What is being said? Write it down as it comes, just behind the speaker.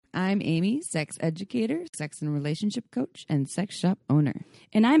I'm Amy, sex educator, sex and relationship coach, and sex shop owner.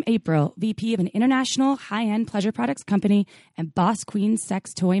 And I'm April, VP of an international high-end pleasure products company and boss queen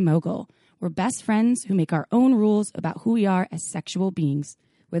sex toy mogul. We're best friends who make our own rules about who we are as sexual beings.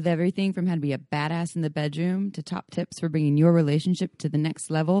 With everything from how to be a badass in the bedroom to top tips for bringing your relationship to the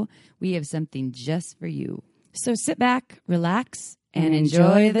next level, we have something just for you. So sit back, relax, and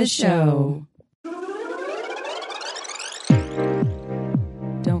enjoy the show.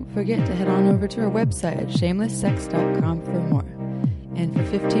 Don't forget to head on over to our website at shamelesssex.com for more. And for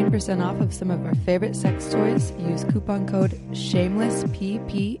 15% off of some of our favorite sex toys, use coupon code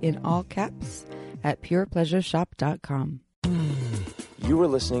SHAMELESSPP in all caps at purepleasureshop.com. You are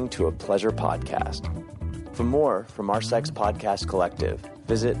listening to a pleasure podcast. For more from our sex podcast collective,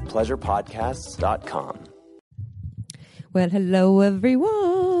 visit pleasurepodcasts.com. Well, hello, everyone.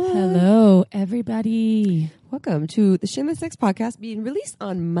 Hello, everybody. Welcome to the Shameless Sex Podcast being released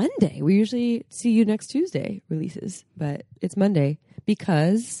on Monday. We usually see you next Tuesday releases, but it's Monday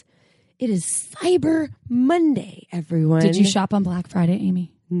because it is Cyber Monday, everyone. Did you shop on Black Friday,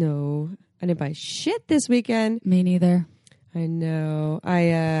 Amy? No, I didn't buy shit this weekend. Me neither. I know.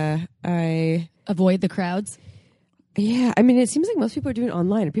 I avoid the crowds. Yeah, I mean, it seems like most people are doing it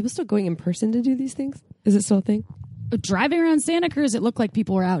online. Are people still going in person to do these things? Is it still a thing? Driving around Santa Cruz, it looked like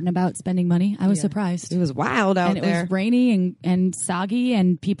people were out and about spending money. I was surprised. It was wild out there. And it was rainy and soggy,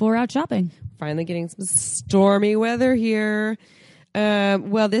 and people were out shopping. Finally getting some stormy weather here.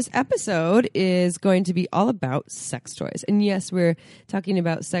 Well, this episode is going to be all about sex toys. And yes, we're talking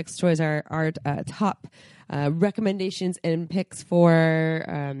about sex toys, our top recommendations and picks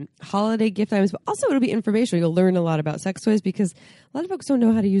for holiday gift items, but also it'll be informational. You'll learn a lot about sex toys because a lot of folks don't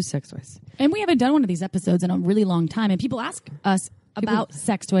know how to use sex toys. And we haven't done one of these episodes in a really long time, and people ask us about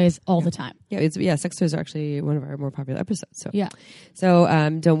sex toys all the time. Yeah, sex toys are actually one of our more popular episodes. So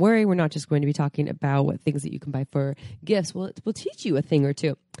don't worry, we're not just going to be talking about what things that you can buy for gifts. We'll teach you a thing or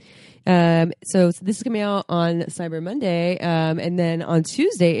two. So this is coming out on Cyber Monday, and then on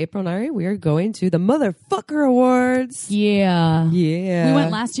Tuesday, April 9th, we are going to the Motherfucker Awards. Yeah. We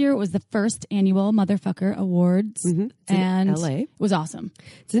went last year. It was the first annual Motherfucker Awards, and in LA. It was awesome.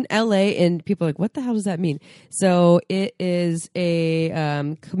 It's in LA, and people are like, what the hell does that mean? So it is a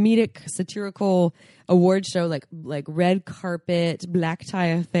comedic, satirical award show, like red carpet, black tie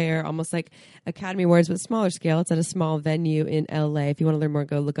affair, almost like Academy Awards, but smaller scale. It's at a small venue in LA. If you want to learn more,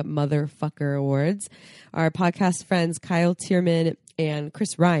 go look up Motherfucker Awards. Our podcast friends, Kyle Tierman and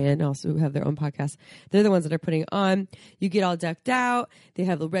Chris Ryan, also who have their own podcast, they're the ones that are putting on. You get all decked out. They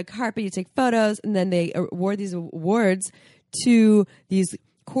have the red carpet. You take photos, and then they award these awards to these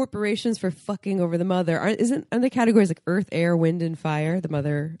corporations for fucking over the mother. Aren't the categories like earth, air, wind, and fire, the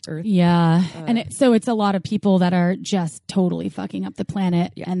mother earth? Yeah. So it's a lot of people that are just totally fucking up the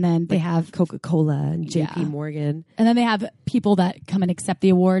planet. Yeah. And then they have Coca-Cola and JP Morgan. And then they have people that come and accept the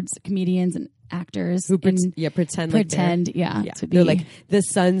awards, comedians and actors who pretend to be. They're like the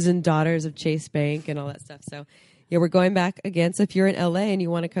sons and daughters of Chase Bank and all that stuff. So yeah, we're going back again. So if you're in LA and you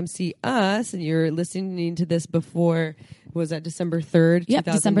want to come see us and you're listening to this before, was that December 3rd,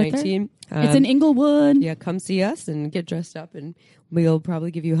 2019? December 3rd. It's in Inglewood. Yeah, come see us and get dressed up, and we'll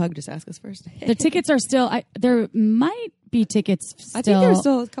probably give you a hug. Just ask us first. The tickets are still, there might be tickets still. I think there's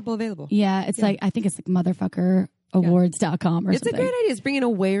still a couple available. Yeah, it's like, I think it's like motherfuckerawards.com or it's something. It's a great idea. It's bringing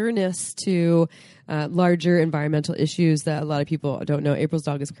awareness to larger environmental issues that a lot of people don't know. April's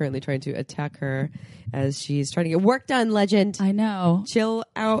dog is currently trying to attack her as she's trying to get work done, legend. I know. Chill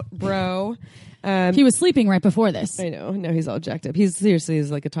out, bro. He was sleeping right before this. I know. Now he's all jacked up. He's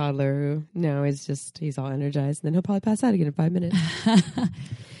like a toddler who now he's all energized, and then he'll probably pass out again in 5 minutes.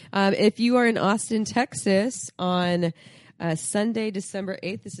 If you are in Austin, Texas on Sunday, December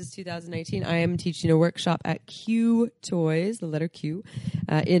 8th, this is 2019, I am teaching a workshop at Q Toys, the letter Q,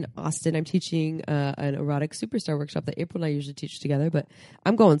 in Austin. I'm teaching an erotic superstar workshop that April and I usually teach together, but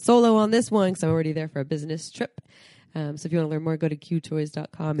I'm going solo on this one because I'm already there for a business trip. So if you want to learn more, go to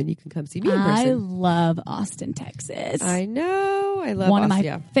qtoys.com and you can come see me in person. I love Austin, Texas. I know. I love one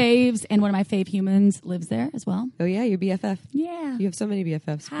Austin. of my faves, and one of my fave humans lives there as well. Oh, yeah? Your BFF? Yeah. You have so many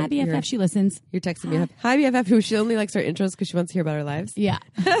BFFs. Hi, BFF. She listens. You're texting me. Hi, BFF, who she only likes our intros because she wants to hear about our lives. Yeah.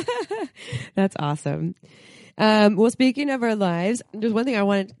 That's awesome. Well, speaking of our lives, there's one thing I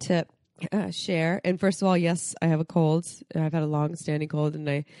wanted to share. And first of all, yes, I have a cold. I've had a long-standing cold, and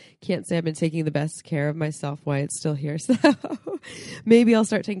I can't say I've been taking the best care of myself while it's still here. So maybe I'll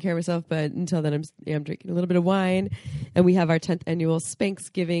start taking care of myself. But until then, I'm drinking a little bit of wine. And we have our 10th annual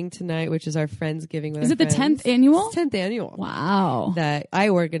Spanksgiving tonight, which is our Friendsgiving with Is our it the friends. 10th annual? It's 10th annual. Wow. That I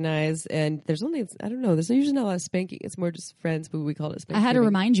organize. And there's only, I don't know, there's usually not a lot of spanking. It's more just friends, but we call it Spanksgiving. I had to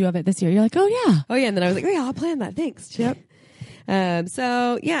remind you of it this year. You're like, oh, yeah. Oh, yeah. And then I was like, oh, yeah, I'll plan that. Thanks, Chip.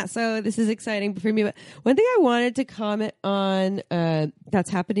 So this is exciting for me. But one thing I wanted to comment on that's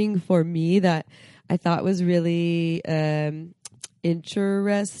happening for me that I thought was really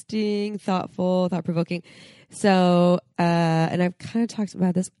interesting, thoughtful, thought-provoking. So, and I've kind of talked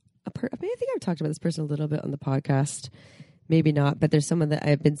about this. I think I've talked about this person a little bit on the podcast. Maybe not, but there's someone that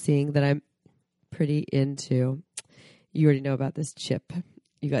I've been seeing that I'm pretty into. You already know about this, Chip.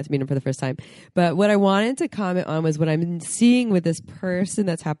 You got to meet him for the first time. But what I wanted to comment on was what I'm seeing with this person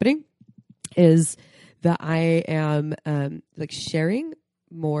that's happening is that I am like sharing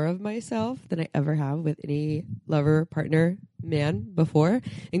more of myself than I ever have with any lover, partner, man before,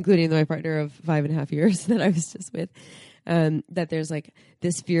 including my partner of 5.5 years that I was just with. That there's like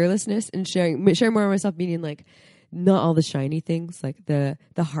this fearlessness in sharing more of myself, meaning like not all the shiny things, like the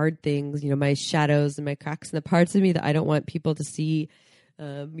hard things, my shadows and my cracks and the parts of me that I don't want people to see.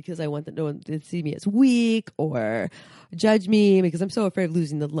 Because I want no one to see me as weak or judge me because I'm so afraid of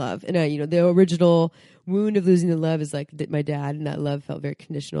losing the love. And the original wound of losing the love is like my dad, and that love felt very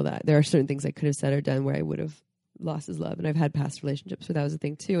conditional. That there are certain things I could have said or done where I would have lost his love. And I've had past relationships where that was a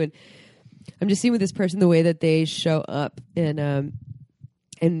thing too. And I'm just seeing with this person the way that they show up and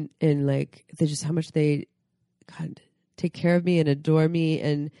like they just how much they take care of me and adore me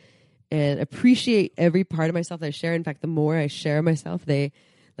and appreciate every part of myself that I share. In fact, the more I share myself, they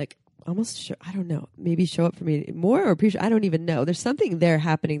like almost, I don't know, maybe show up for me more or appreciate. I don't even know. There's something there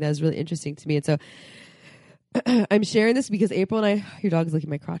happening that is really interesting to me. And so I'm sharing this because April and I, your dog is licking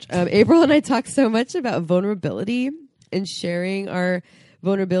my crotch. April and I talk so much about vulnerability and sharing our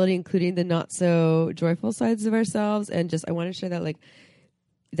vulnerability, including the not so joyful sides of ourselves. And just, I want to share that like,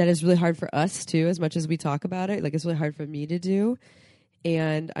 that is really hard for us too, as much as we talk about it. Like it's really hard for me to do.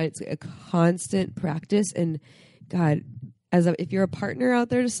 And it's a constant practice. And God, if you're a partner out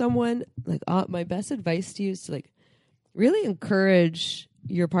there to someone, like my best advice to you is to like really encourage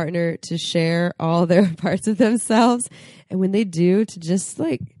your partner to share all their parts of themselves. And when they do, to just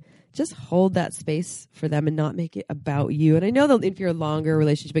hold that space for them and not make it about you. And I know that if you're a longer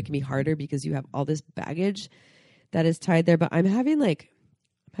relationship, it can be harder because you have all this baggage that is tied there. But I'm having like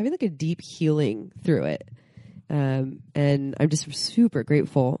a deep healing through it. And I'm just super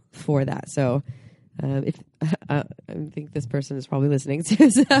grateful for that. So, if I think this person is probably listening too.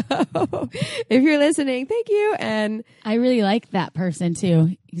 So if you're listening, thank you. And I really like that person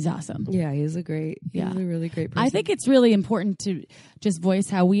too. He's awesome. Yeah, he's a really great person. I think it's really important to just voice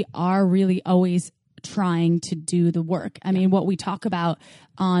how we are really always trying to do the work. I mean, what we talk about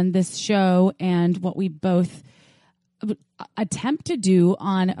on this show and what we both attempt to do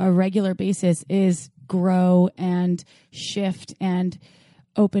on a regular basis is grow and shift and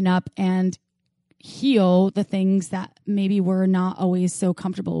open up and heal the things that maybe we're not always so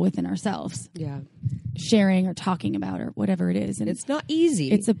comfortable with in ourselves. Yeah. Sharing or talking about or whatever it is. And it's not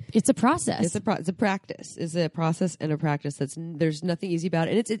easy. It's a process. It's a practice. It's a process and a practice there's nothing easy about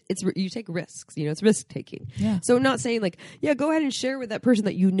it. And it's you take risks, it's risk taking. Yeah. So I'm not saying like, yeah, go ahead and share with that person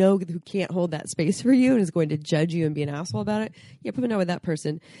that who can't hold that space for you and is going to judge you and be an asshole about it. Yeah, put it out with that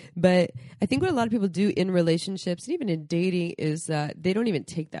person. But I think what a lot of people do in relationships and even in dating is that they don't even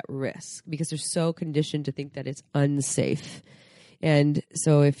take that risk because they're so conditioned to think that it's unsafe. And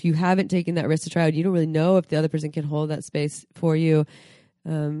so if you haven't taken that risk to try it, you don't really know if the other person can hold that space for you,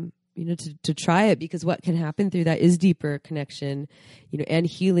 to try it, because what can happen through that is deeper connection, and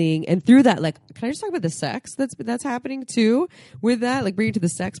healing. And through that, like, can I just talk about the sex that's happening too with that? Like, bring it to the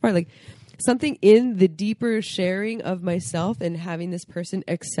sex part, like something in the deeper sharing of myself and having this person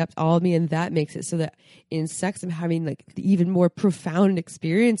accept all of me. And that makes it so that in sex, I'm having like even more profound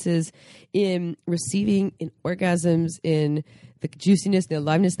experiences in receiving, in orgasms, in the juiciness, the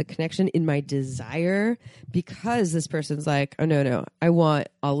aliveness, the connection, in my desire, because this person's like, oh no, I want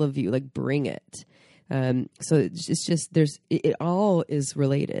all of you, like bring it. So it's just, it all is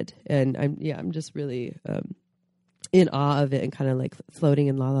related. And I'm just really, in awe of it and kind of like floating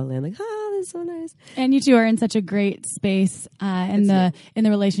in la la land, like, this is so nice. And you two are in such a great space in the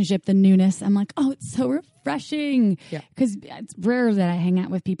relationship, the newness. I'm like, oh, it's so refreshing. Yeah. Because it's rare that I hang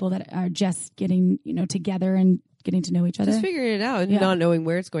out with people that are just getting, together and getting to know each other. Just figuring it out and not knowing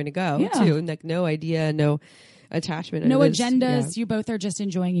where it's going to go too. And like no idea, no attachment. No And agendas. You both are just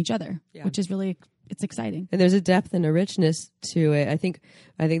enjoying each other, which is really, it's exciting. And there's a depth and a richness to it. I think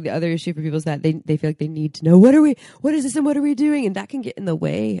the other issue for people is that they feel like they need to know what is this and what are we doing? And that can get in the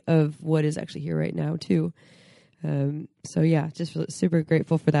way of what is actually here right now too. So yeah, just super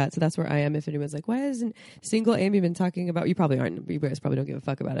grateful for that. So that's where I am. If anyone's like, why hasn't single Amy been talking about, you probably aren't, you guys probably don't give a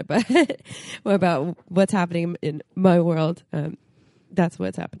fuck about it, but about what's happening in my world. That's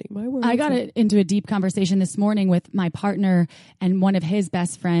what's happening in my world. I got into a deep conversation this morning with my partner and one of his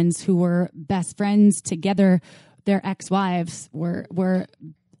best friends who were best friends together. Their ex-wives were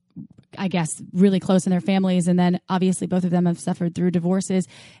I guess, really close in their families. And then obviously both of them have suffered through divorces.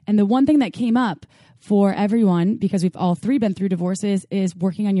 And the one thing that came up for everyone, because we've all three been through divorces, is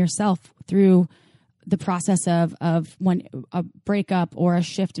working on yourself through the process of when a breakup or a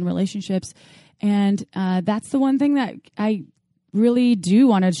shift in relationships. And that's the one thing that I really do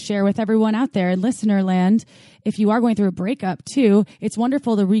want to share with everyone out there in listener land. If you are going through a breakup too, it's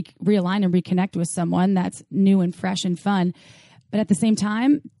wonderful to realign and reconnect with someone that's new and fresh and fun. But at the same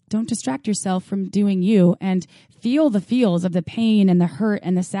time, don't distract yourself from doing you, and feel the feels of the pain and the hurt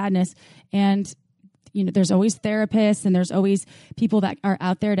and the sadness. And, you know, there's always therapists and there's always people that are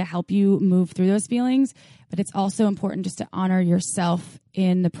out there to help you move through those feelings. But it's also important just to honor yourself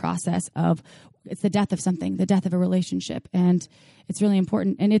in the process of, it's the death of something, the death of a relationship. And it's really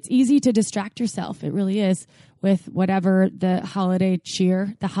important. And it's easy to distract yourself. It really is, with whatever the holiday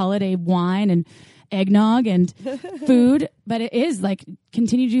cheer, the holiday wine and eggnog and food. But it is like,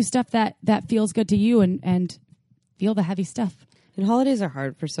 continue to do stuff that feels good to you and feel the heavy stuff. And holidays are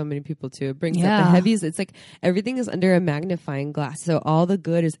hard for so many people too. It brings up the heavies. It's like everything is under a magnifying glass. So all the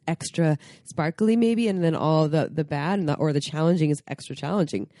good is extra sparkly maybe, and then all the bad and or the challenging is extra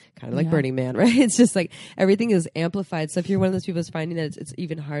challenging. Kind of like Burning Man, right? It's just like everything is amplified. So if you're one of those people who's finding that it's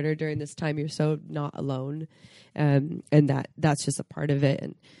even harder during this time, you're so not alone. And that's just a part of it.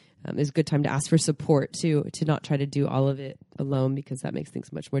 And it's a good time to ask for support too, to not try to do all of it alone, because that makes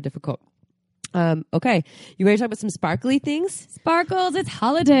things much more difficult. Okay, you ready to talk about some sparkly things? Sparkles, it's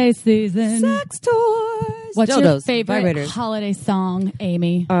holiday season. Sex toys. What's Dildos, your favorite vibrators. holiday song,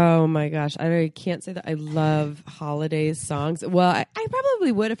 Amy? Oh my gosh, I can't say that I love holiday songs. Well, I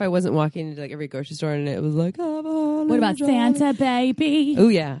probably would if I wasn't walking into like every grocery store and it was like, oh, What about Santa Baby? Oh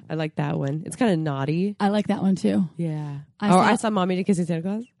yeah, I like that one. It's kind of naughty. I like that one too. Yeah. I saw Mommy to Kissing Santa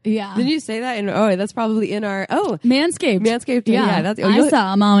Claus. Yeah. Did you say that? And that's probably in our Manscaped. Yeah, that's. I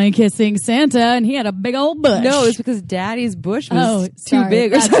saw Mommy kissing Santa, and he had a big old bush. No, it's because Daddy's bush was too sorry,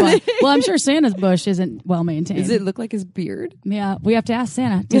 big or that's something. why. Well, I'm sure Santa's bush isn't well maintained. Does it look like his beard? Yeah, we have to ask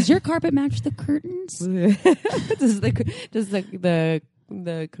Santa. Does your carpet match the curtains? does the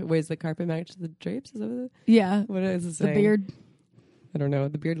ways the carpet match the drapes? Is that Yeah. what is it The saying? beard. I don't know.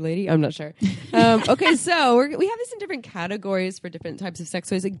 The beard lady? I'm not sure. Okay, so we have this in different categories for different types of sex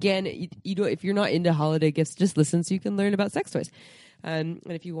toys. Again, you know, if you're not into holiday gifts, just listen so you can learn about sex toys. And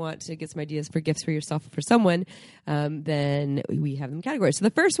if you want to get some ideas for gifts for yourself or for someone, then we have them categories. So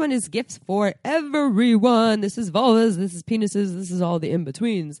the first one is gifts for everyone. This is vulvas. This is penises. This is all the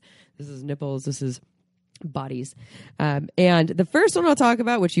in-betweens. This is nipples. This is bodies. And the first one I'll talk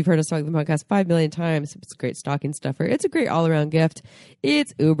about, which you've heard us talk on the podcast 5 million times, it's a great stocking stuffer. It's a great all-around gift.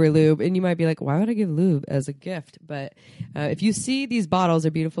 It's Uber Lube. And you might be like, why would I give lube as a gift? But if you see these bottles,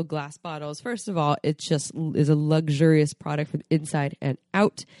 they're beautiful glass bottles. First of all, it just is a luxurious product from inside and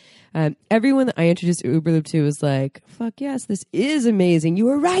out. Everyone that I introduced Uber Lube to was like, fuck yes, this is amazing. You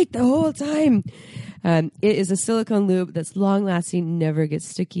were right the whole time. It is a silicone lube that's long-lasting, never gets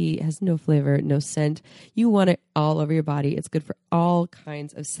sticky, has no flavor, no scent. You want it all over your body. It's good for all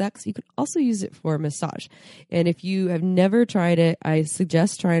kinds of sex. You can also use it for massage. And if you have never tried it, I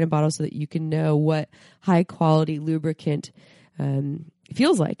suggest trying a bottle so that you can know what high-quality lubricant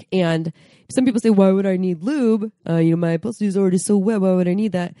feels like. And some people say, why would I need lube? My pussy is already so wet. Why would I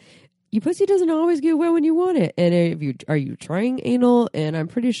need that? Your pussy doesn't always get wet when you want it. And are you trying anal? And I'm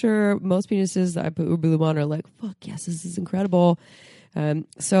pretty sure most penises that I put Uber Lube on are like, fuck yes, this is incredible.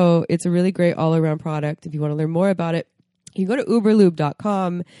 So it's a really great all-around product. If you want to learn more about it, you can go to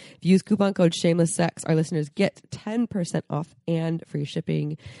uberlube.com. If you use coupon code SHAMELESSSEX, our listeners get 10% off and free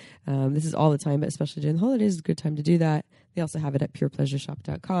shipping. This is all the time, but especially during the holidays, it's a good time to do that. They also have it at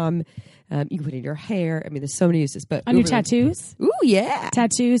purepleasureshop.com. You can put it in your hair. I mean, there's so many uses. But On your tattoos? Ooh, yeah.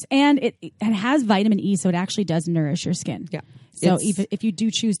 Tattoos. And it has vitamin E, so it actually does nourish your skin. Yeah. So if you do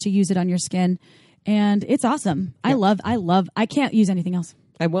choose to use it on your skin, and it's awesome. Yeah. I can't use anything else.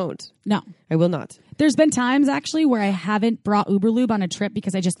 I won't. No. I will not. There's been times actually where I haven't brought Uber Lube on a trip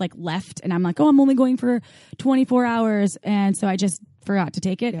because I just like left and I'm like, oh, I'm only going for 24 hours. And so I just forgot to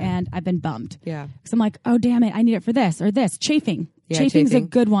take it, and I've been bummed. Yeah. Because I'm like, oh, damn it, I need it for this or this. Chafing. Yeah, Chafing's a chafing.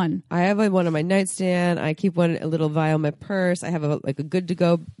 good one. I have one on my nightstand. I keep a little vial in my purse. I have a good to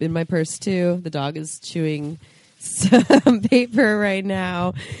go in my purse too. The dog is chewing some paper right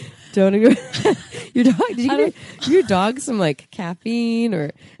now. Don't agree. Your dog? Did you give your dog some like caffeine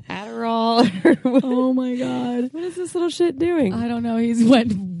or Adderall? Or what? Oh my God. What is this little shit doing? I don't know. He's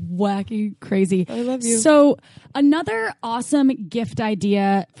went wacky crazy. I love you. So another awesome gift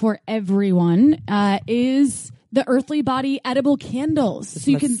idea for everyone is the Earthly Body edible candles.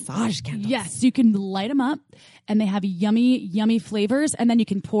 So you can massage candles. Yes, you can light them up, and they have yummy, yummy flavors. And then you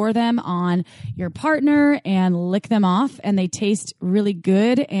can pour them on your partner and lick them off, and they taste really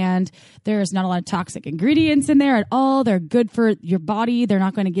good. And there's not a lot of toxic ingredients in there at all. They're good for your body. They're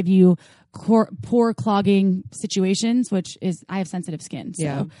not going to give you pore clogging situations, which is, I have sensitive skin,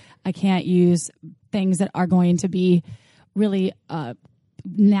 so I can't use things that are going to be really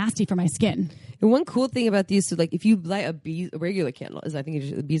nasty for my skin. And one cool thing about these, so like if you light a regular candle, is I think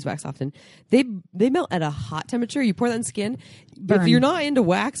it's beeswax often, they melt at a hot temperature. You pour that in skin. Burn. If you're not into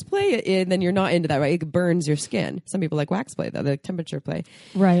wax play, then you're not into that, right? It burns your skin. Some people like wax play, though, they like temperature play.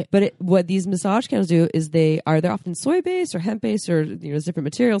 Right. But what these massage candles do is they're often soy based or hemp based or different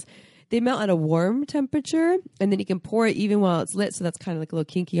materials. They melt at a warm temperature, and then you can pour it even while it's lit. So that's kind of like a little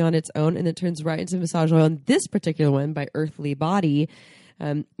kinky on its own, and it turns right into massage oil. And this particular one by Earthly Body,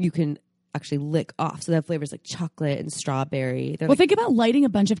 you can actually lick off. So that flavors like chocolate and strawberry. Well, think about lighting a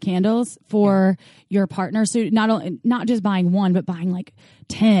bunch of candles for your partner. So not just buying one, but buying like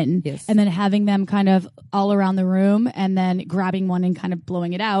 10, Yes. and then having them kind of all around the room, and then grabbing one and kind of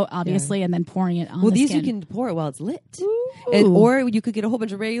blowing it out, obviously, and then pouring it on. Well, the these skin. you can pour it while it's lit, Ooh. or you could get a whole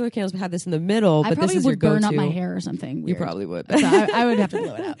bunch of regular candles but have this in the middle. I But probably this is your would burn go-to. up my hair or something. You Weird. probably would. So I would have to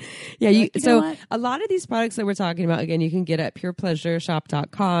blow it out. Yeah, Like, you know what? a lot of these products that we're talking about, again, you can get at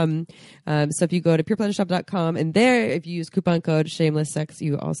purepleasureshop.com. So if you go to purepleasureshop.com, and there, if you use coupon code ShamelessSex,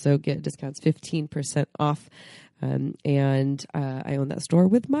 you also get discounts 15% off. And I own that store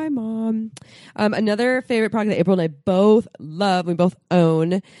with my mom. Another favorite product that April and I both love, we both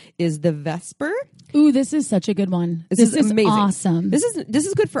own, is the Vesper. Ooh, this is such a good one. This is amazing. awesome. This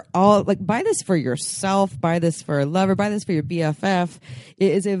is good for all. Like, buy this for yourself. Buy this for a lover. Buy this for your BFF.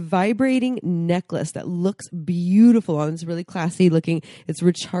 It is a vibrating necklace that looks beautiful on. It's really classy looking. It's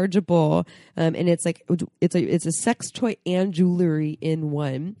rechargeable, and it's like it's a sex toy and jewelry in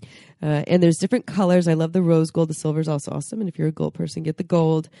one. And there's different colors. I love the rose gold. The silver is also awesome. And if you're a gold person, get the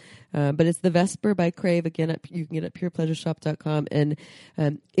gold. But it's the Vesper by Crave. Again, you can get it at purepleasureshop.com. And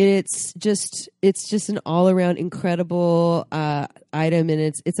it's just an all around incredible item. And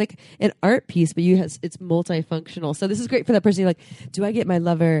it's like an art piece, but it's multifunctional. So this is great for that person. You're like, do I get my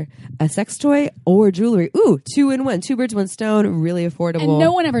lover a sex toy or jewelry? Ooh, 2 in 1. 2 birds, 1 stone. Really affordable. And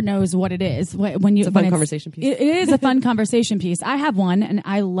no one ever knows what it is when you. It's a fun conversation piece. It is a fun conversation piece. I have one, and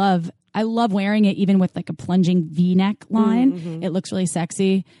I love wearing it, even with like a plunging V-neck line. Mm-hmm. It looks really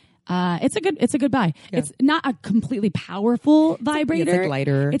sexy. It's a good buy. Yeah. It's not a completely powerful vibrator. It's like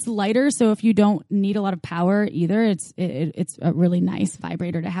lighter. It's lighter, so if you don't need a lot of power either, it's a really nice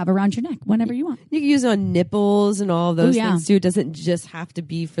vibrator to have around your neck whenever you want. You can use it on nipples and all of those Ooh, yeah. things too. It doesn't just have to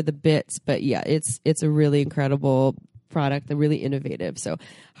be for the bits, but yeah, it's a really incredible product. They're really innovative. So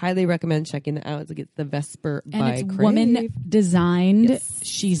highly recommend checking it out. It's the Vesper And by it's Crave. woman designed. Yes.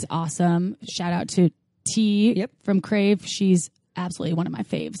 She's awesome. Shout out to T Yep. from Crave. She's absolutely one of my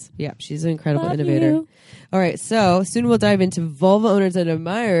faves. Yeah, she's an incredible Love innovator. you. All right, so soon we'll dive into vulva owners and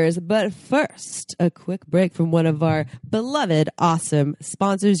admirers, but first, a quick break from one of our beloved, awesome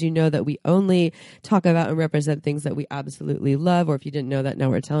sponsors. You know that we only talk about and represent things that we absolutely love, or if you didn't know that, now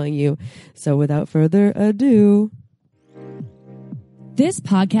we're telling you. So without further ado... This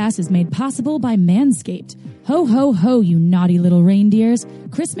podcast is made possible by Manscaped. Ho, ho, ho, you naughty little reindeers.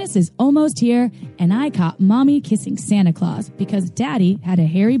 Christmas is almost here, and I caught Mommy kissing Santa Claus because Daddy had a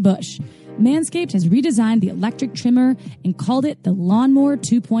hairy bush. Manscaped has redesigned the electric trimmer and called it the Lawnmower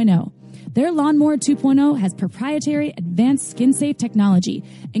 2.0. Their Lawnmower 2.0 has proprietary advanced skin-safe technology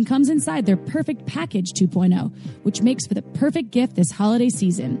and comes inside their Perfect Package 2.0, which makes for the perfect gift this holiday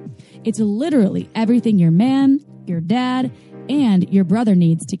season. It's literally everything your man, your dad, and your brother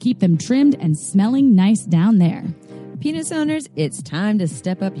needs to keep them trimmed and smelling nice down there. Penis owners, it's time to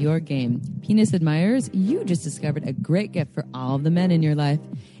step up your game. Penis admirers, you just discovered a great gift for all of the men in your life.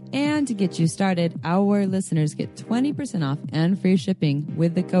 And to get you started, our listeners get 20% off and free shipping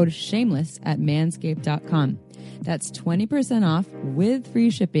with the code SHAMELESS at manscaped.com. That's 20% off with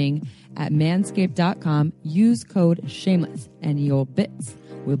free shipping at manscaped.com. Use code SHAMELESS and your bits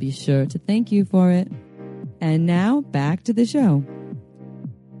will be sure to thank you for it. And now, back to the show.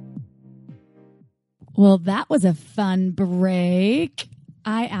 Well, that was a fun break.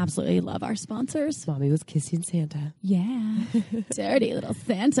 I absolutely love our sponsors. Mommy was kissing Santa. Yeah. Dirty little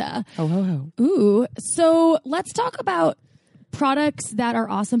Santa. Ho, ho, ho. Ooh. So let's talk about products that are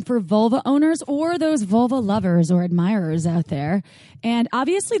awesome for vulva owners or those vulva lovers or admirers out there. And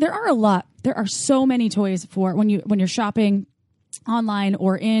obviously there are so many toys for when you're shopping online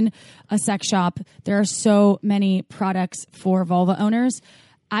or in a sex shop. There are so many products for vulva owners.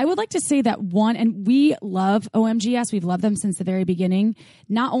 I would like to say that one, and we love OMGS. We've loved them since the very beginning,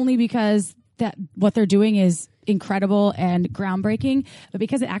 not only because that what they're doing is incredible and groundbreaking, but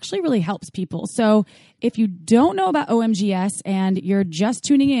because it actually really helps people. So if you don't know about OMGS and you're just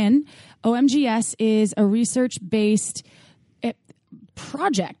tuning in, OMGS is a research-based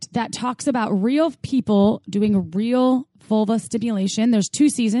project that talks about real people doing real vulva stimulation. There's 2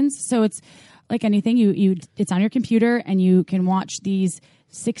 seasons, so it's like anything. It's on your computer, and you can watch these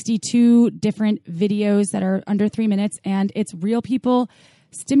 62 different videos that are under 3 minutes, and it's real people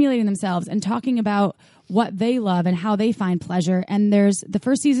stimulating themselves and talking about what they love and how they find pleasure. And there's the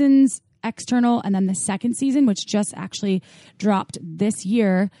first season's external, and then the second season, which just actually dropped this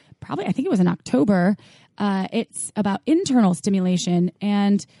year, probably I think it was in October. It's about internal stimulation,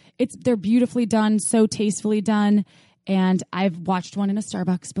 and they're beautifully done, so tastefully done. And I've watched one in a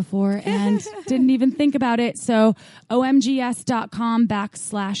Starbucks before and didn't even think about it. So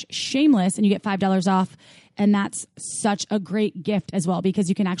omgs.com/shameless, and you get $5 off. And that's such a great gift as well, because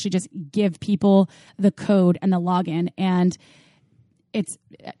you can actually just give people the code and the login. And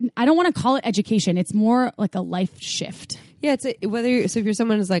I don't want to call it education. It's more like a life shift. Yeah, so if you're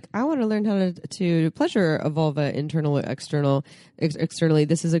someone who's like, I want to learn how to pleasure a vulva internal or externally,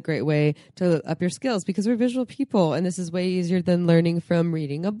 this is a great way to up your skills, because we're visual people, and this is way easier than learning from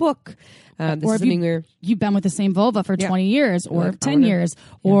reading a book. Or if you've been with the same vulva for 20 years or 10 years,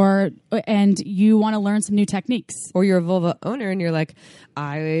 and you want to learn some new techniques. Or you're a vulva owner and you're like,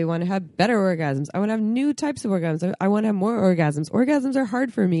 I want to have better orgasms. I want to have new types of orgasms. I want to have more orgasms. Orgasms are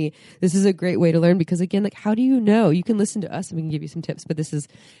hard for me. This is a great way to learn, because again, like, how do you know? You can listen to us and we can give you some tips, but this is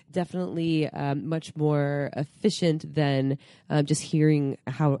definitely much more efficient than just hearing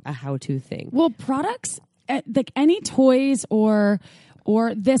a how-to thing. Well, products, like any toys or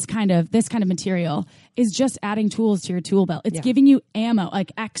this kind of material is just adding tools to your tool belt. It's giving you ammo,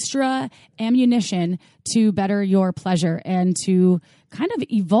 like extra ammunition to better your pleasure and to kind of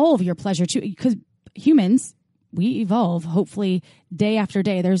evolve your pleasure too. Because humans, we evolve hopefully day after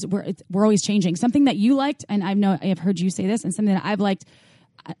day. We're always changing. Something that you liked, and I've heard you say this, and something that I've liked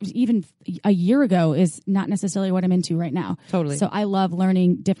even a year ago is not necessarily what I'm into right now. Totally. So I love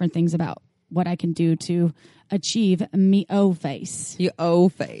learning different things about what I can do to achieve me O-face. You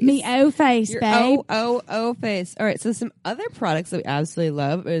O-face. Me O-face, babe. O-face. All right, so some other products that we absolutely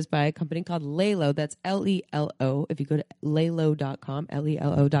love is by a company called Lelo. That's Lelo. If you go to lelo.com,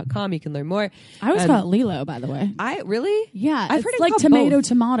 Lelo.com, you can learn more. I always call it Lilo, by the way. Really? Yeah, I've heard it like called tomato, both.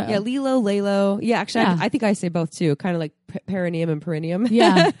 tomato. Yeah, Lelo. Yeah, actually, Yeah. I think I say both too. Kind of like perineum and perineum.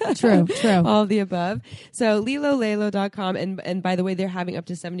 Yeah, true. All of the above. So lelo.com, and by the way, they're having up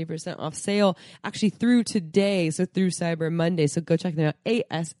to 70% off sale actually through today, so through Cyber Monday. So go check them out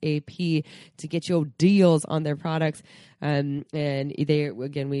ASAP to get your deals on their products. And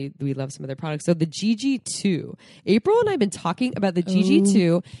we love some of their products. So the GG2, April and I have been talking about the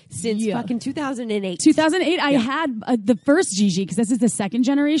GG2 since fucking 2008. 2008, I had the first GG, because this is the second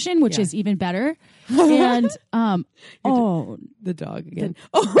generation, which is even better. And the dog again.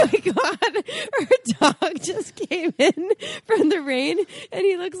 Oh my god, our dog just came in from the rain and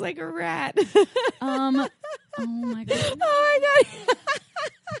he looks like a rat. Oh my god. Oh my god.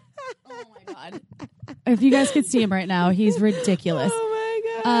 Oh my god. If you guys could see him right now, he's ridiculous.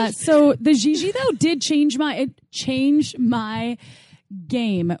 Oh my god. So the GG though did change my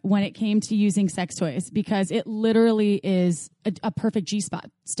game when it came to using sex toys, because it literally is a perfect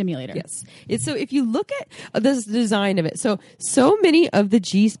G-spot stimulator. Yes. So if you look at the design of it, so many of the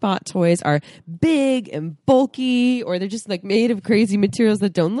G-spot toys are big and bulky, or they're just like made of crazy materials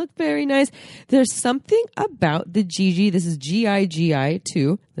that don't look very nice. There's something about the GG, this is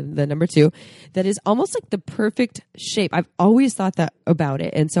GIGI2, the number 2, that is almost like the perfect shape. I've always thought that about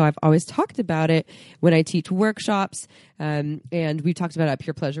it. And so I've always talked about it when I teach workshops. And we talked about it at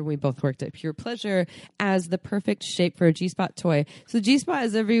Pure Pleasure when we both worked at Pure Pleasure as the perfect shape for a G-spot toy. So G-spot,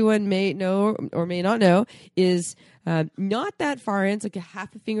 as everyone may know or may not know, is not that far in. It's like a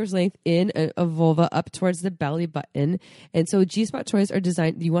half a finger's length in a vulva up towards the belly button. And so G-spot toys are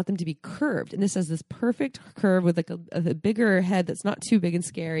designed, you want them to be curved. And this has this perfect curve with like a bigger head that's not too big and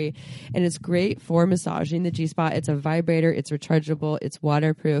scary. And it's great for massaging the G-spot. It's a vibrator. It's rechargeable. It's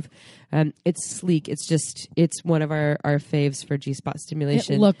waterproof. It's sleek. It's one of our faves for G-spot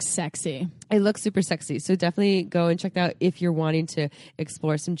stimulation. It looks sexy. It looks super sexy. So definitely go and check that out if you're wanting to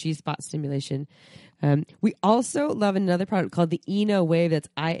explore some G-spot stimulation. We also love another product called the Ina Wave. That's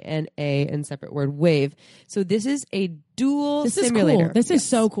I-N-A and separate word wave. So this is a dual stimulator. Cool. This is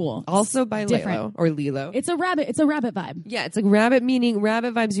so cool. Also by Lilo or Lilo. It's a rabbit vibe. Yeah, it's like rabbit, meaning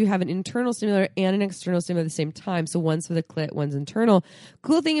rabbit vibes. You have an internal stimulator and an external stimulator at the same time. So one's for the clit, one's internal.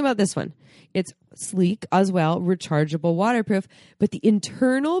 Cool thing about this one, it's sleek as well, rechargeable, waterproof. But the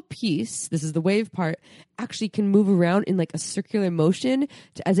internal piece, this is the wave part, actually can move around in like a circular motion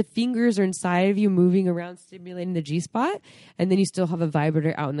as if fingers are inside of you moving around, stimulating the G-spot. And then you still have a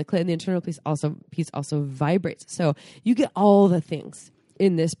vibrator out in the clit. And the internal piece also vibrates. So you get all the things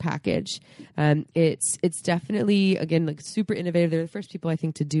in this package. It's definitely, again, like super innovative. They're the first people, I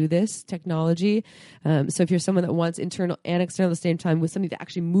think, to do this technology. So if you're someone that wants internal and external at the same time with something that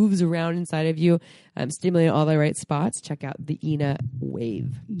actually moves around inside of you, stimulating all the right spots, check out the Ina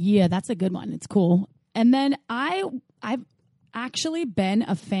Wave. Yeah, that's a good one. It's cool. And then I've actually been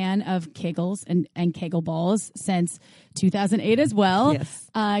a fan of Kegels and Kegel balls since 2008 as well. Yes.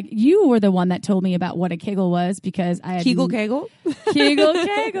 You were the one that told me about what a Kegel was because I had Kegel? Kegel,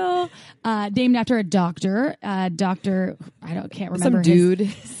 named after a doctor. Doctor, can't remember some dude.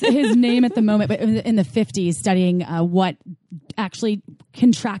 his name at the moment, but in the 50s, studying what actually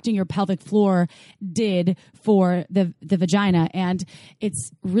contracting your pelvic floor did for the vagina. And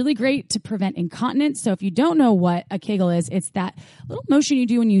it's really great to prevent incontinence. So if you don't know what a Kegel is, it's that little motion you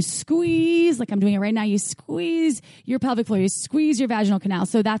do when you squeeze, like I'm doing it right now, you squeeze your pelvic floor, you squeeze your vaginal canal.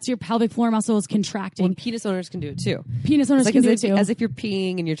 So that's your pelvic floor muscles contracting. Well, penis owners can do it too. Penis owners can do it too. As if you're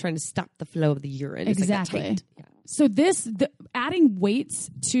peeing and you're trying to stop the flow of the urine. Exactly. It's like So adding weights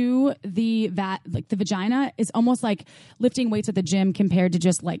to the vagina is almost like lifting weights at the gym compared to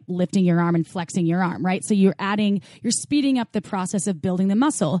just like lifting your arm and flexing your arm, right? So you're speeding up the process of building the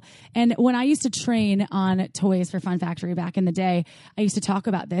muscle. And when I used to train on Toys for Fun Factory back in the day, I used to talk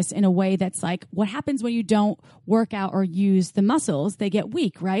about this in a way that's like, what happens when you don't work out or use the muscles? They get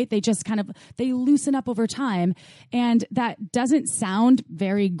weak, right? They just they loosen up over time. And that doesn't sound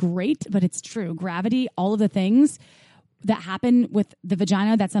very great, but it's true. Gravity, all of the things that happen with the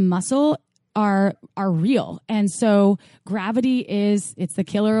vagina, that's a muscle, are real. And so gravity it's the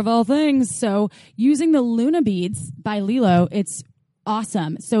killer of all things. So using the Luna beads by Lilo, it's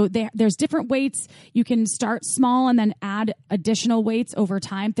awesome. So there's different weights. You can start small and then add additional weights over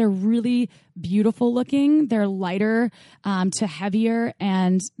time. They're really beautiful looking. They're lighter to heavier,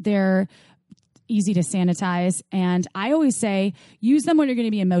 and they're easy to sanitize. And I always say, use them when you're going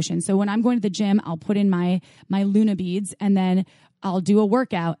to be in motion. So when I'm going to the gym, I'll put in my Luna beads and then I'll do a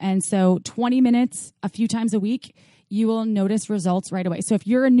workout. And so 20 minutes a few times a week, you will notice results right away. So if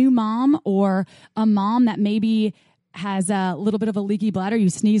you're a new mom or a mom that maybe has a little bit of a leaky bladder, you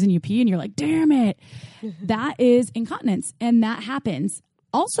sneeze and you pee and you're like, damn it, that is incontinence. And that happens.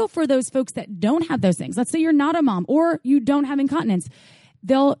 Also for those folks that don't have those things, let's say you're not a mom or you don't have incontinence,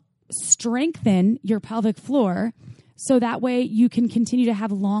 they'll strengthen your pelvic floor so that way you can continue to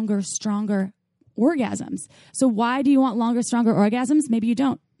have longer, stronger orgasms. So why do you want longer, stronger orgasms? Maybe you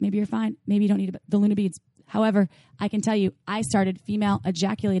don't. Maybe you're fine. Maybe you don't need the Luna beads. However, I can tell you, I started female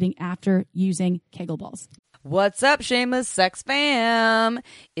ejaculating after using Kegel balls. What's up, Shameless Sex Fam?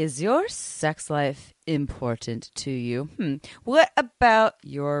 Is your sex life important to you? What about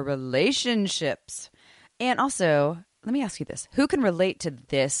your relationships? And also, let me ask you this. Who can relate to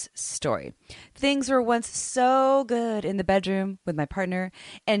this story? Things were once so good in the bedroom with my partner,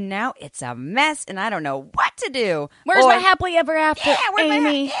 and now it's a mess, and I don't know what to do. Where's my happily ever after, Yeah,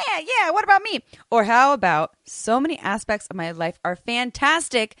 Amy? What about me? Or how about so many aspects of my life are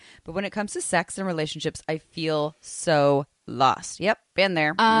fantastic, but when it comes to sex and relationships, I feel so lost. Yep, been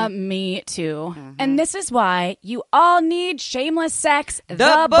there. Me too. And this is why you all need Shameless Sex,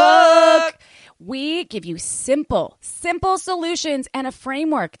 The book. We give you simple solutions and a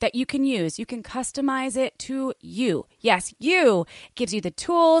framework that you can use. You can customize it to you. Yes, you. Gives you the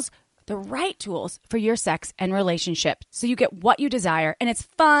tools, the right tools for your sex and relationship. So you get what you desire. And it's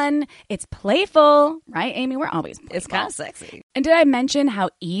fun. It's playful. Right, Amy? We're always playful. It's kind of sexy. And did I mention how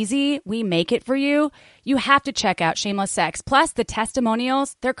easy we make it for you? You have to check out Shameless Sex. Plus, the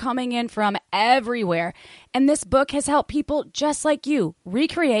testimonials, they're coming in from everywhere. And this book has helped people just like you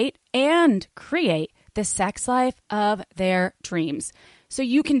recreate and create the sex life of their dreams. So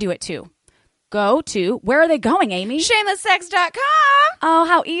you can do it too. Go to, where are they going, Amy? ShamelessSex.com. Oh,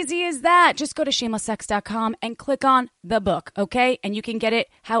 how easy is that? Just go to shamelesssex.com and click on the book, okay? And you can get it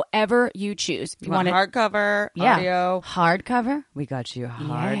however you choose. If You want it hardcover, yeah, audio. hardcover. We got you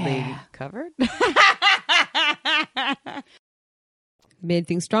hardly Yeah. covered. Made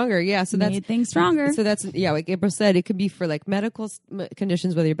things stronger. Yeah. So that's Made things stronger. So that's, yeah, like April said, it could be for like medical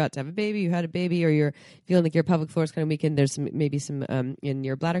conditions, whether you're about to have a baby, you had a baby, or you're feeling like your pelvic floor is kind of weakened. There's maybe some in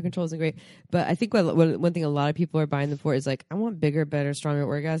your bladder control isn't great. But I think one thing a lot of people are buying them for is like, I want bigger, better, stronger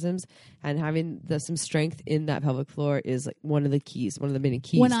orgasms. And having some strength in that pelvic floor is like one of the keys, one of the many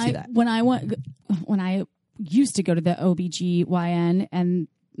keys to that. When I used to go to the OBGYN and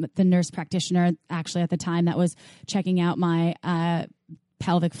the nurse practitioner, actually at the time that was checking out my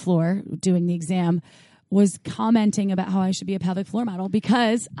pelvic floor, doing the exam, was commenting about how I should be a pelvic floor model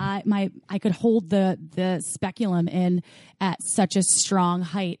because I could hold the speculum in at such a strong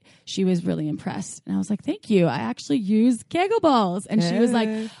height. She was really impressed. And I was like, thank you. I actually use Kegel balls. And she was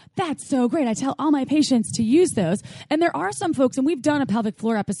like, that's so great. I tell all my patients to use those. And there are some folks, and we've done a pelvic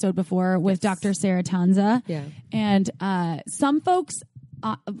floor episode before with Dr. Sarah Tanza. Yeah. And some folks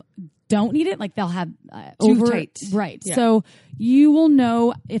don't need it, like they'll have Too tight. right? Yeah. So you will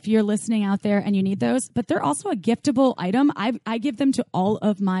know if you're listening out there and you need those. But they're also a giftable item. I give them to all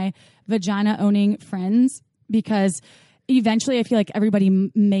of my vagina owning friends because eventually I feel like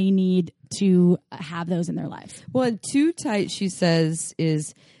everybody may need to have those in their lives. Well, and too tight, she says,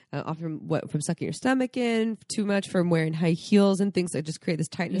 is often from sucking your stomach in too much, from wearing high heels and things that just create this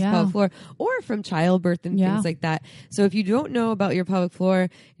tightness in the pelvic floor, or from childbirth and things like that. So if you don't know about your pelvic floor, and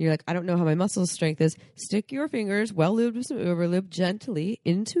you're like, I don't know how my muscle strength is, stick your fingers, well lubed with some overlube, gently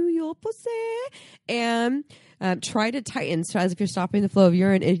into your pussy and try to tighten, so as if you're stopping the flow of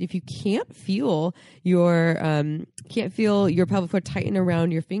urine. And if you can't feel your pelvic floor tighten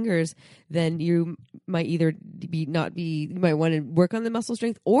around your fingers, then you might either you might want to work on the muscle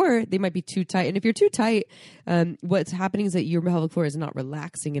strength, or they might be too tight. And if you're too tight, what's happening is that your pelvic floor is not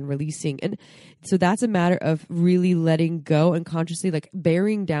relaxing and releasing. And so that's a matter of really letting go and consciously like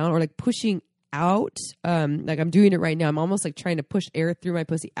bearing down or like pushing out. Like I'm doing it right now. I'm almost like trying to push air through my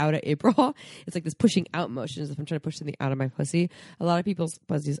pussy out at April. It's like this pushing out motion, as if I'm trying to push something out of my pussy. A lot of people's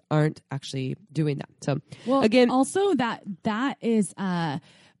pussies aren't actually doing that. So again, also that is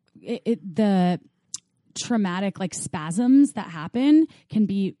the traumatic like spasms that happen can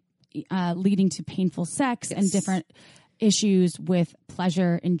be leading to painful sex and different issues with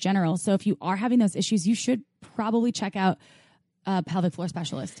pleasure in general. So if you are having those issues, you should probably check out a pelvic floor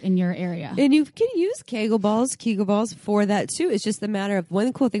specialist in your area. And you can use Kegel balls for that too. It's just a matter of,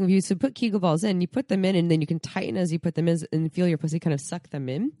 one cool thing, if you put Kegel balls in, you put them in and then you can tighten as you put them in and feel your pussy kind of suck them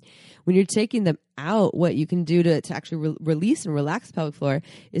in. When you're taking them out, what you can do to actually release and relax the pelvic floor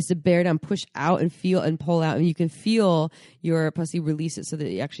is to bear down, push out, and feel and pull out. And you can feel your pussy release it so that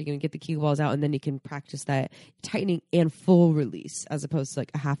you're actually going to get the Kegel balls out, and then you can practice that tightening and full release as opposed to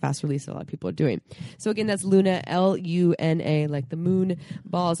like a half-ass release that a lot of people are doing. So again, that's Luna, Luna, like the moon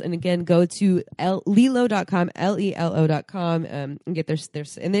balls. And again, go to lelo.com, lelo.com, and get their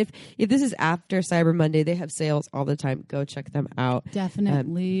and if this is after Cyber Monday, they have sales all the time. Go check them out.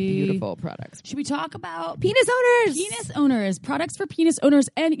 Definitely. Beautiful products. Should we talk about Penis owners? Penis owners, products for penis owners.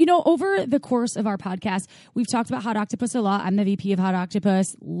 And, you know, over the course of our podcast, we've talked about Hot Octopus a lot. I'm the VP of Hot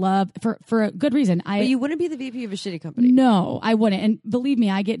Octopus. Love, for a good reason. But you wouldn't be the VP of a shitty company. No, I wouldn't. And believe me,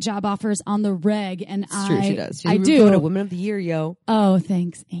 I get job offers on the reg. And It's true, she does. I She's do. a Woman of the Year, yo. Oh,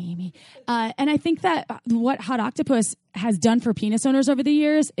 thanks, Amy. And I think that what Hot Octopus has done for penis owners over the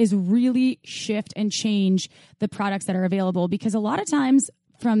years is really shift and change the products that are available, because a lot of times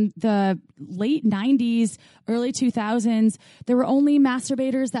from the late 90s, early 2000s, there were only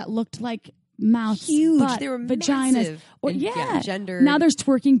masturbators that looked like mouths, Huge. butt, They were vaginas. massive. Or, And, yeah. gendered. Now there's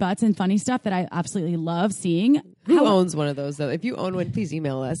twerking butts and funny stuff that I absolutely love seeing. Who owns one of those, though? If you own one, please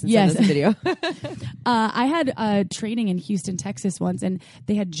email us and Yes. send us a video. I had training in Houston, Texas once, and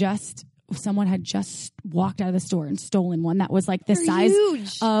someone had just walked out of the store and stolen one that was like the They're size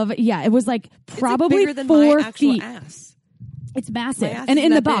huge. of, it was like probably it's like bigger than 4 my actual feet. ass. It's massive, My ass and isn't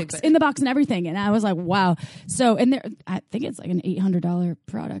in the that big, box, but- in the box, and everything. And I was like, wow. So, and there, I think it's like an $800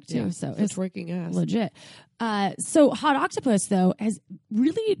 product too. Yeah, so for it's twerking ass. legit. So Hot Octopus though has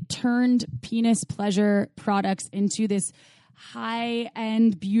really turned penis pleasure products into this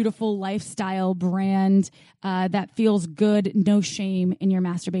high-end, beautiful lifestyle brand that feels good, no shame in your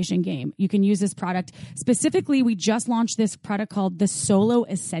masturbation game. You can use this product. Specifically, we just launched this product called the Solo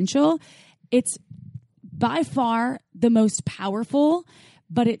Essential. It's by far the most powerful,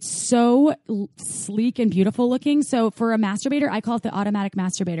 but it's so sleek and beautiful looking. So for a masturbator, I call it the automatic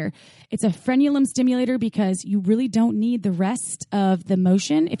masturbator. It's a frenulum stimulator because you really don't need the rest of the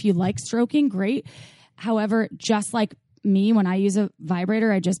motion. If you like stroking, great. However, just like me, when I use a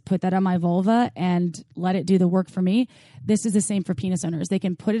vibrator, I just put that on my vulva and let it do the work for me. This is the same for penis owners. They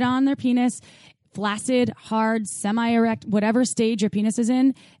can put it on their penis, flaccid, hard, semi-erect, whatever stage your penis is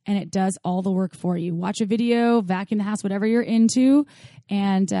in, and it does all the work for you. Watch a video, vacuum the house, whatever you're into,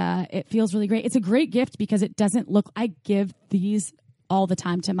 and it feels really great. It's a great gift because it doesn't look... I give these all the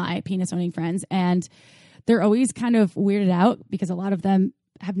time to my penis-owning friends, and they're always kind of weirded out because a lot of them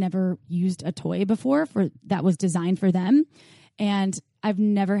have never used a toy before that was designed for them, and I've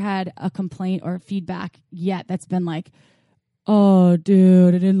never had a complaint or feedback yet that's been like, oh,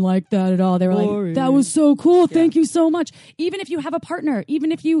 dude, I didn't like that at all. They were like, that was so cool. Thank you so much. Even if you have a partner,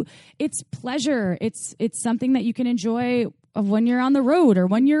 even if it's pleasure. It's something that you can enjoy when you're on the road or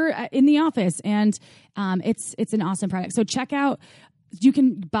when you're in the office. And it's an awesome product. So check out, you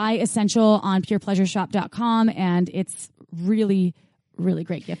can buy Essential on purepleasureshop.com, and it's really, really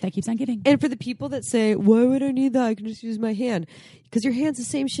great gift that keeps on giving. And for the people that say, why would I need that? I can just use my hand. Because your hand's the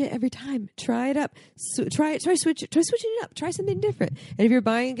same shit every time. Try it up. Try switching it up. Try something different. And if you're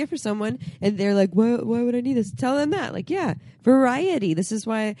buying a gift for someone and they're like, why would I need this? Tell them that. Like, yeah, variety. This is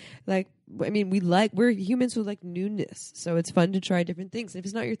why, like, I mean, we're humans who like newness. So it's fun to try different things. If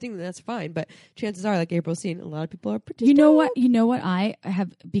it's not your thing, then that's fine. But chances are, like April's seen, a lot of people are pretty You know what I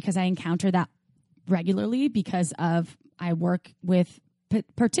have, because I encounter that regularly because of, I work with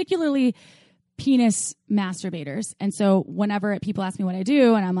particularly penis masturbators. And so whenever people ask me what I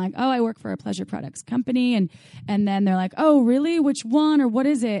do, and I'm like, oh, I work for a pleasure products company. And then they're like, oh, really? Which one? Or what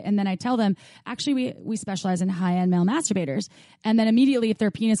is it? And then I tell them, actually, we specialize in high-end male masturbators. And then immediately, if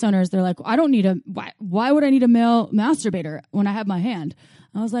they're penis owners, they're like, I don't need why would I need a male masturbator when I have my hand?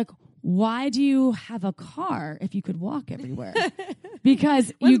 I was like, why do you have a car if you could walk everywhere?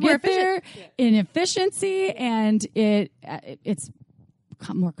 Because you get there in efficiency, and it's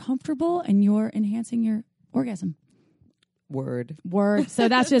more comfortable, and you're enhancing your orgasm. Word. So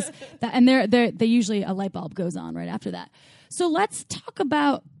that's just that, and they usually a light bulb goes on right after that. So let's talk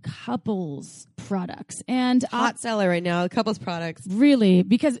about couples products and hot seller right now. Couples products, really,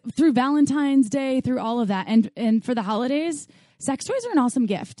 because through Valentine's Day, through all of that, and for the holidays, sex toys are an awesome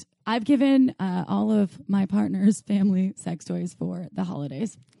gift. I've given all of my partner's family sex toys for the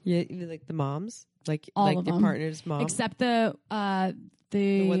holidays. Yeah, like the moms, like all like of your them. partner's mom, except the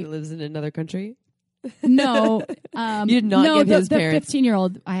one that lives in another country. No, you did not give his parents. The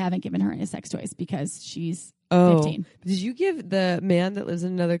 15-year-old, I haven't given her any sex toys because she's 15. Did you give the man that lives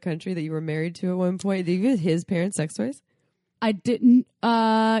in another country that you were married to at one point? Did you give his parents sex toys? I didn't.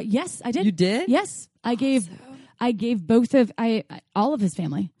 Yes, I did. You did? Yes, I gave both of all of his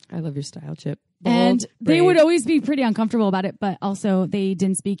family. I love your style, Chip. And they would always be pretty uncomfortable about it, but also they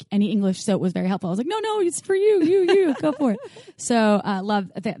didn't speak any English, so it was very helpful. I was like, no, it's for you, go for it. So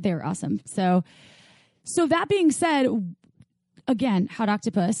love that. They were awesome. So that being said, again, Hot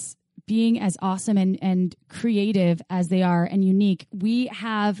Octopuss being as awesome and creative as they are and unique, we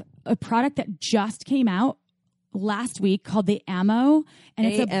have a product that just came out last week called the Ammo, and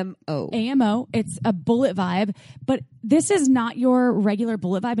it's AMO. It's a bullet vibe, but this is not your regular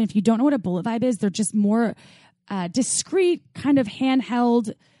bullet vibe. And if you don't know what a bullet vibe is, they're just more discreet, kind of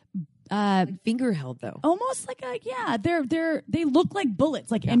handheld, like finger held though. Almost like they look like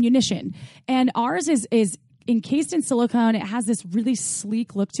bullets, like ammunition. And ours is encased in silicone. It has this really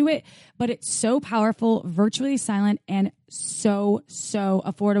sleek look to it, but it's so powerful, virtually silent, and so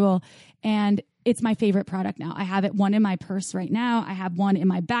affordable. And it's my favorite product now. I have one in my purse right now. I have one in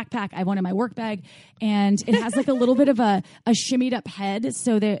my backpack. I have one in my work bag. And it has like a little bit of a shimmied up head.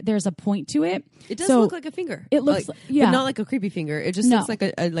 So there's a point to it. It does look like a finger. It looks but not like a creepy finger. It just looks like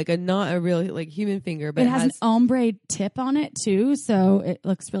a not a real like human finger. But it has an ombre tip on it too. So it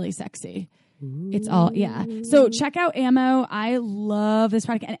looks really sexy. Ooh. It's all, So check out Ammo. I love this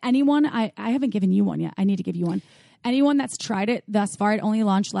product. And anyone, I haven't given you one yet. I need to give you one. Anyone that's tried it thus far, it only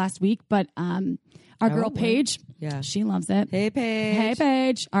launched last week, but our girl Paige, she loves it. Hey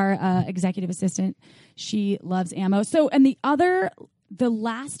Paige, our executive assistant, she loves Ammo. So, and the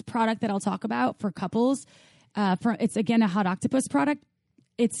last product that I'll talk about for couples, it's again a Hot Octopuss product.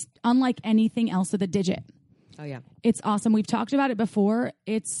 It's unlike anything else with a digit. Oh yeah, it's awesome. We've talked about it before.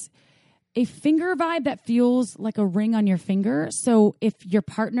 It's a finger vibe that feels like a ring on your finger. So if your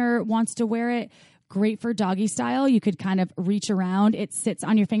partner wants to wear it, great for doggy style. You could kind of reach around. It sits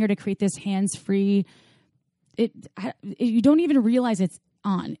on your finger to create this hands-free. You don't even realize it's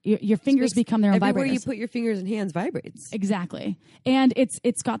on. Your fingers become their own everywhere vibrators. you put your fingers and hands vibrates. Exactly. And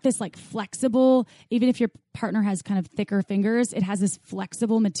it's got this like flexible, even if your partner has kind of thicker fingers, it has this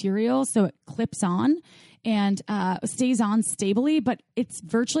flexible material. So it clips on and stays on stably, but it's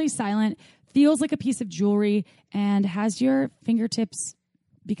virtually silent, feels like a piece of jewelry, and has your fingertips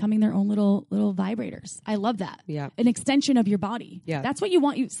becoming their own little vibrators. I love that. Yeah. An extension of your body. Yeah. That's what you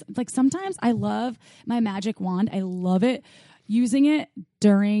want. Like sometimes I love my magic wand. I love it. Using it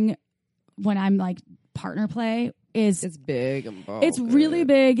during when I'm like partner play is It's big and bulky. it's really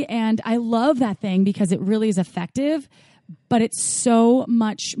big, and I love that thing because it really is effective, but it's so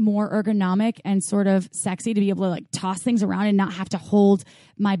much more ergonomic and sort of sexy to be able to like toss things around and not have to hold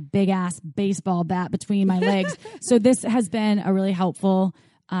my big ass baseball bat between my legs. So this has been a really helpful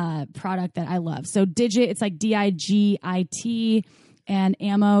product that I love. So Digit, it's like DIGIT, and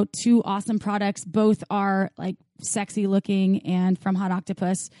Ammo, 2 awesome products. Both are like sexy looking and from Hot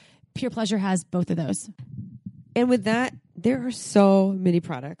Octopus. Pure Pleasure has both of those. And with that, there are so many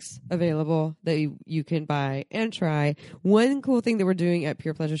products available that you can buy and try. One cool thing that we're doing at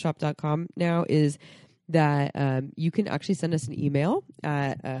purepleasureshop.com now is that you can actually send us an email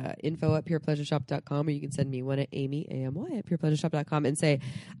at info@purepleasureshop.com, or you can send me one at Amy, AMY, at purepleasureshop.com and say,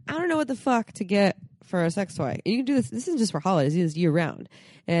 I don't know what the fuck to get for a sex toy. And you can do this. This isn't just for holidays. This is year round.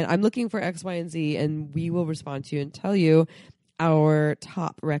 And I'm looking for X, Y, and Z, and we will respond to you and tell you our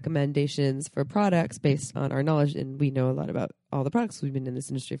top recommendations for products based on our knowledge. And we know a lot about all the products. We've been in this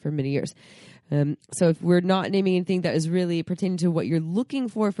industry for many years. So if we're not naming anything that is really pertaining to what you're looking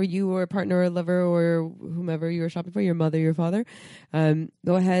for you or a partner or a lover or whomever you are shopping for, your mother, your father,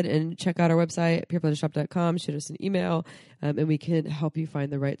 go ahead and check out our website, purepleasureshop.com, shoot us an email, and we can help you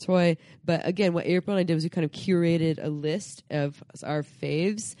find the right toy. But again, what April and I did was we kind of curated a list of our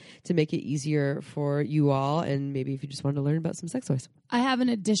faves to make it easier for you all, and maybe if you just wanted to learn about some sex toys. I have an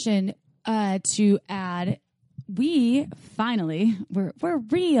addition to add. We finally, we're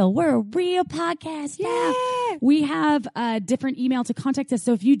real. We're a real podcast now. We have a different email to contact us.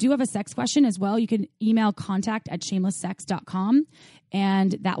 So if you do have a sex question as well, you can email contact@shamelesssex.com,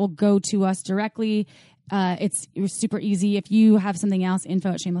 and that will go to us directly. It's super easy. If you have something else,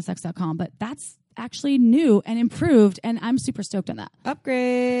 info@shamelesssex.com. But that's actually new and improved, and I'm super stoked on that.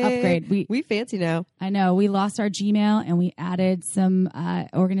 Upgrade. We fancy now. I know. We lost our Gmail, and we added some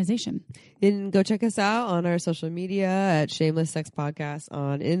organization. And go check us out on our social media at Shameless Sex Podcast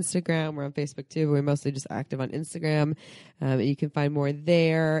on Instagram. We're on Facebook too, but we're mostly just active on Instagram. You can find more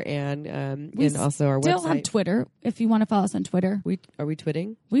there, and also our Still website. have Twitter if you want to follow us on Twitter. Are we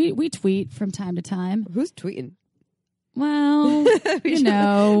tweeting? We tweet from time to time. Who's tweeting? Well, you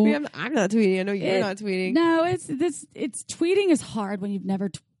know, I'm not tweeting. I know you're not tweeting. No, it's tweeting is hard when you've never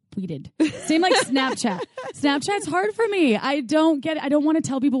tweeted. Same like Snapchat. Snapchat's hard for me. I don't get it. I don't want to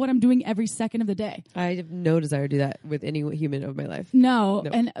tell people what I'm doing every second of the day. I have no desire to do that with any human of my life. No.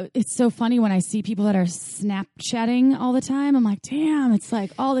 And it's so funny when I see people that are Snapchatting all the time. I'm like, damn, it's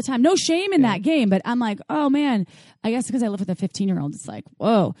like all the time. No shame in that game, but I'm like, oh man, I guess because I live with a 15-year-old, it's like,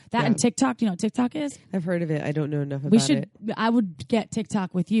 whoa. That and TikTok, do you know what TikTok is? I've heard of it. I don't know enough about it. I would get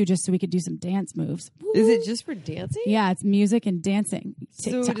TikTok with you just so we could do some dance moves. Woo. Is it just for dancing? Yeah, it's music and dancing.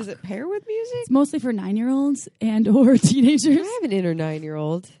 TikTok. So does it pair with music? It's mostly for 9-year-olds and or teenagers. I have an inner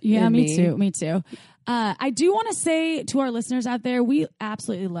 9-year-old. Yeah, me too. Me too. I do want to say to our listeners out there, we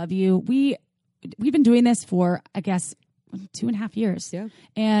absolutely love you. We've been doing this for, I guess, 2.5 years. Yeah.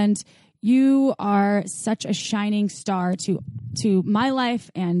 And you are such a shining star to my life,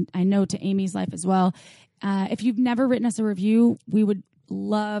 and I know to Amy's life as well. If you've never written us a review, we would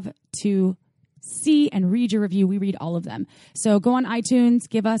love to see and read your review. We read all of them. So go on iTunes,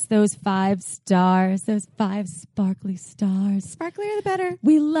 give us those 5 stars, those 5 sparkly stars. Sparklier the better.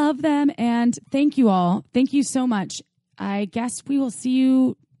 We love them, and thank you all. Thank you so much. I guess we will see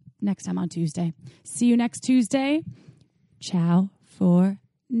you next time on Tuesday. See you next Tuesday. Ciao for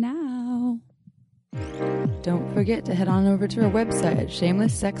now. Don't forget to head on over to our website at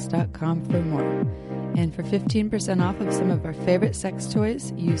shamelesssex.com for more. And for 15% off of some of our favorite sex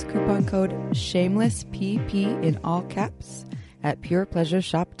toys, use coupon code SHAMELESSPP in all caps at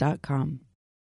purepleasureshop.com.